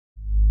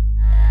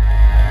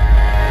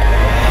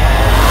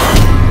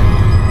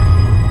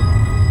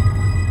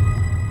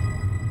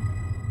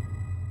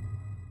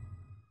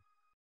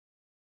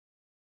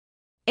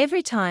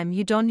Every time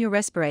you don your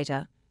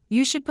respirator,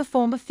 you should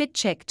perform a fit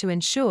check to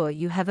ensure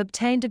you have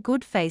obtained a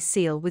good face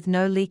seal with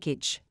no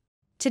leakage.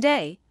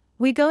 Today,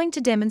 we're going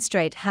to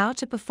demonstrate how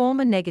to perform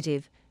a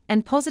negative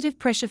and positive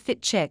pressure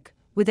fit check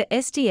with a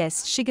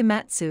SDS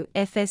Shigematsu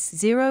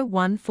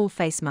FS01 Full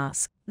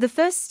Facemask. The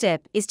first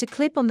step is to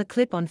clip on the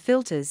clip-on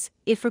filters,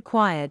 if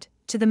required,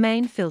 to the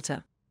main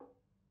filter.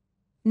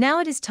 Now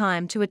it is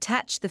time to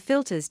attach the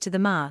filters to the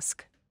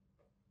mask.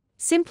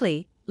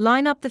 Simply,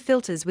 line up the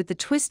filters with the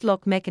twist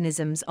lock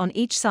mechanisms on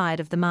each side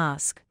of the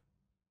mask.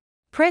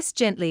 Press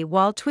gently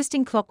while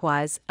twisting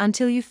clockwise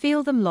until you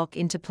feel them lock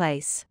into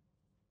place.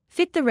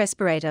 Fit the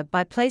respirator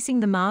by placing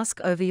the mask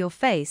over your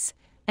face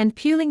and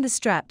pulling the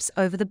straps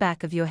over the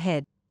back of your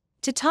head.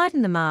 To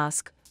tighten the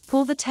mask,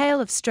 pull the tail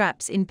of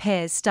straps in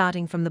pairs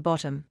starting from the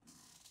bottom.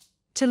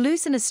 To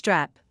loosen a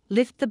strap,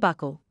 lift the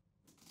buckle.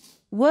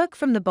 Work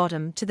from the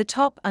bottom to the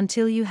top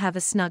until you have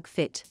a snug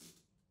fit.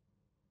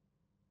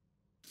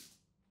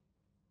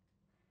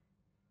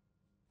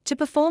 To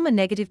perform a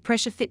negative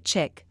pressure fit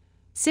check,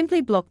 simply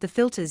block the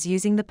filters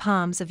using the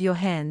palms of your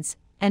hands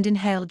and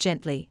inhale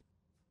gently.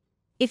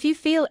 If you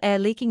feel air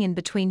leaking in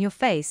between your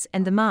face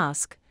and the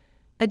mask,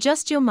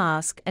 adjust your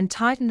mask and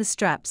tighten the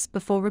straps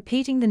before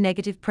repeating the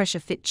negative pressure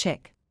fit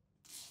check.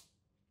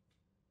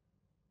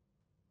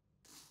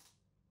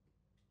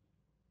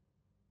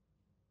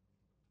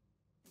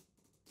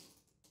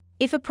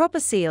 If a proper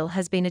seal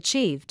has been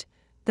achieved,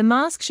 the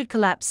mask should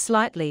collapse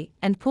slightly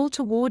and pull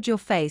toward your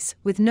face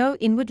with no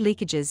inward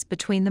leakages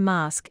between the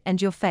mask and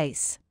your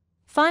face.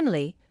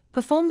 Finally,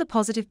 perform the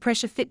positive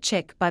pressure fit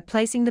check by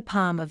placing the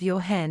palm of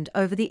your hand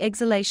over the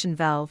exhalation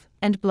valve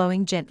and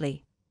blowing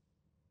gently.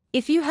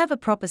 If you have a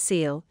proper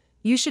seal,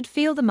 you should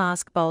feel the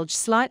mask bulge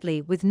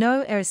slightly with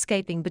no air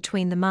escaping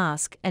between the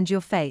mask and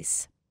your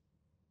face.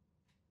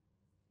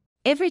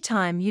 Every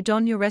time you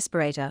don your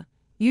respirator,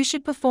 you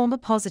should perform a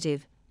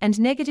positive and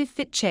negative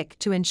fit check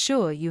to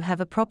ensure you have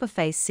a proper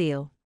face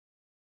seal.